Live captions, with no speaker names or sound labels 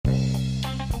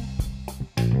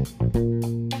For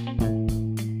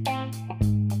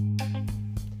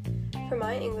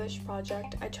my English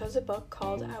project, I chose a book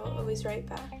called I Will Always Write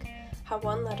Back: How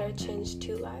One Letter Changed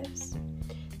Two Lives.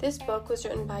 This book was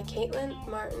written by Caitlin,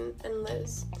 Martin, and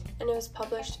Liz, and it was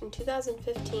published in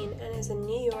 2015 and is a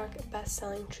New York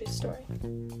best-selling true story.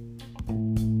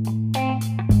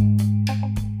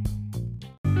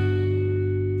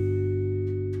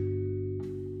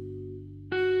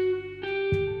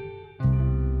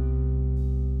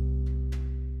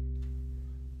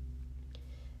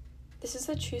 This is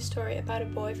a true story about a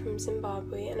boy from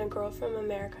Zimbabwe and a girl from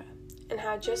America, and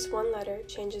how just one letter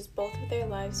changes both of their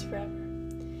lives forever.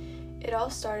 It all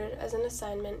started as an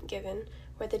assignment given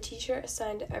where the teacher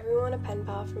assigned everyone a pen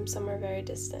pal from somewhere very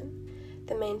distant.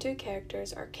 The main two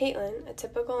characters are Caitlin, a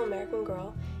typical American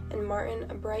girl, and Martin,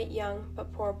 a bright, young,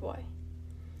 but poor boy.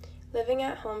 Living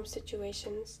at home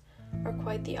situations are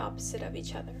quite the opposite of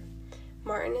each other.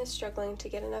 Martin is struggling to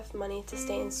get enough money to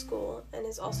stay in school and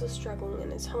is also struggling in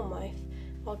his home life,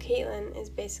 while Caitlin is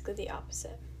basically the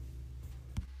opposite.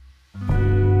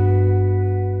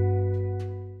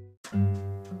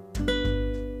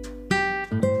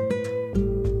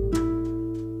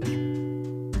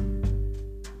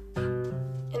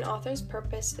 An author's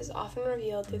purpose is often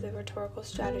revealed through the rhetorical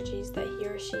strategies that he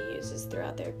or she uses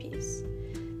throughout their piece.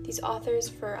 These authors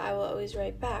for I Will Always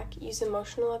Write Back use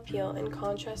emotional appeal and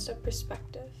contrast of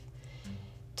perspective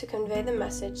to convey the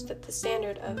message that the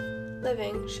standard of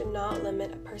living should not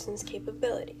limit a person's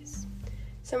capabilities.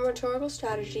 Some rhetorical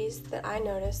strategies that I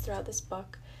noticed throughout this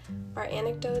book are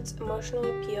anecdotes, emotional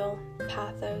appeal,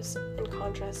 pathos, and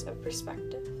contrast of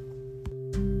perspective.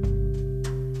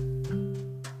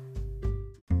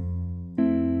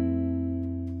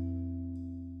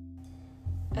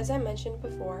 As I mentioned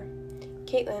before,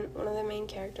 Caitlin, one of the main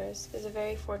characters, is a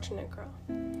very fortunate girl.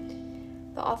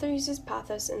 The author uses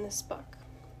pathos in this book.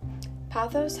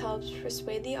 Pathos helps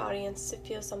persuade the audience to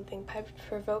feel something by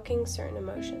provoking certain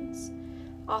emotions.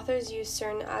 Authors use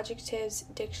certain adjectives,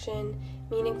 diction,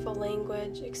 meaningful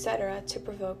language, etc. to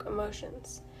provoke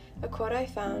emotions. A quote I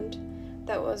found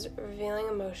that was revealing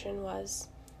emotion was,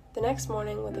 "The next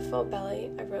morning with a full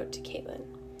belly, I wrote to Caitlin,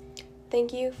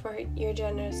 'Thank you for your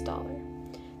generous dollar.'"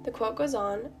 The quote goes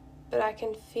on, but I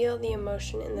can feel the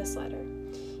emotion in this letter.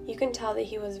 You can tell that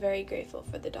he was very grateful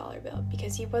for the dollar bill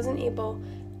because he wasn't able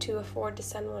to afford to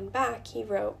send one back. He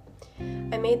wrote,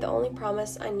 "I made the only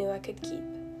promise I knew I could keep,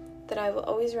 that I will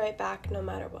always write back no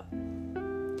matter what."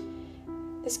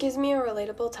 This gives me a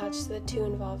relatable touch to the two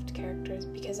involved characters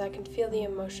because I can feel the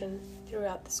emotion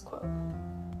throughout this quote.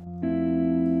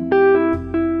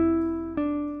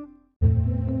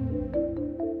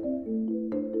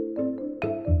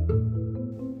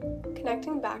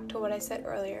 Connecting back to what I said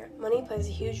earlier, money plays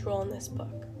a huge role in this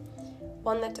book,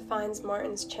 one that defines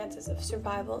Martin's chances of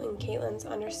survival and Caitlin's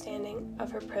understanding of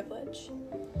her privilege.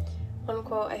 One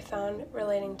quote I found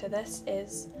relating to this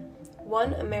is,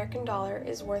 "1 American dollar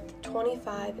is worth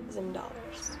 25 Zim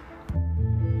dollars."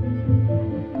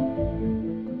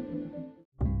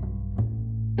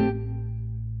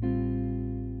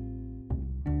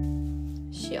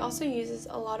 She also uses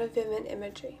a lot of vivid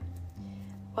imagery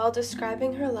while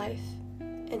describing her life,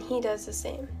 and he does the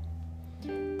same.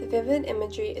 The vivid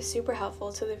imagery is super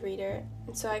helpful to the reader,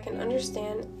 and so I can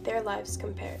understand their lives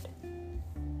compared.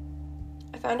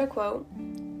 I found a quote,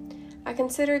 "I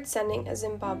considered sending a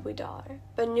Zimbabwe dollar,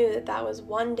 but knew that was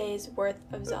 1 day's worth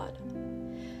of Zod,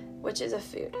 which is a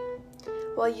food.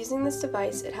 While using this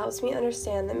device, it helps me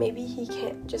understand that maybe he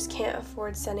can't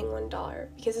afford sending $1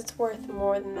 because it's worth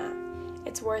more than that.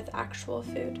 It's worth actual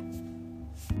food."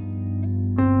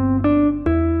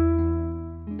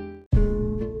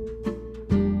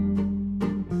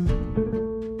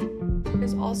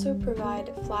 Also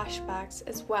provide flashbacks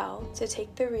as well to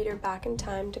take the reader back in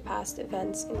time to past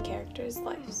events in characters'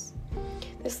 lives.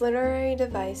 This literary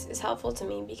device is helpful to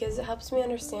me because it helps me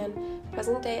understand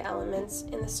present-day elements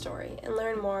in the story and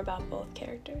learn more about both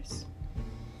characters.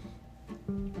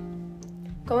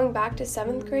 Going back to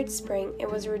 7th grade spring,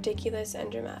 it was ridiculous and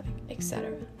dramatic,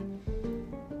 etc.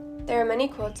 There are many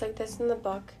quotes like this in the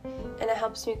book, and it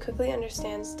helps me quickly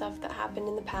understand stuff that happened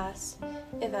in the past,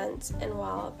 events, and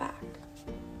while back.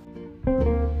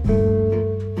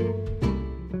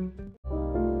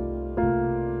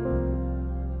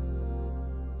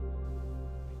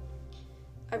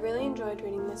 I really enjoyed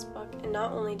reading this book, and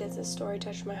not only does this story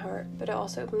touch my heart, but it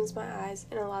also opens my eyes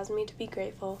and allows me to be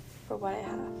grateful for what I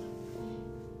have.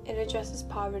 It addresses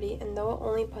poverty, and though it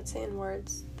only puts it in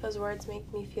words, those words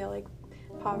make me feel like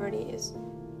poverty is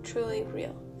truly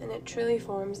real, and it truly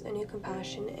forms a new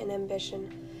compassion and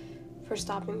ambition for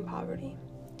stopping poverty.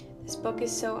 This book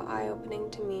is so eye-opening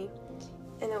to me,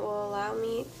 and it will allow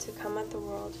me to come at the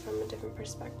world from a different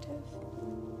perspective.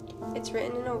 It's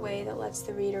written in a way that lets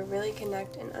the reader really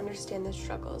connect and understand the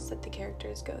struggles that the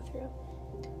characters go through.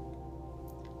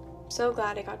 I'm so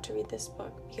glad I got to read this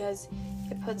book because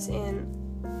it puts in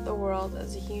the world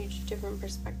as a huge different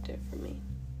perspective for me.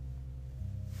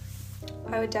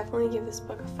 I would definitely give this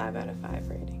book a 5 out of 5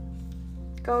 rating.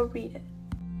 Go read it.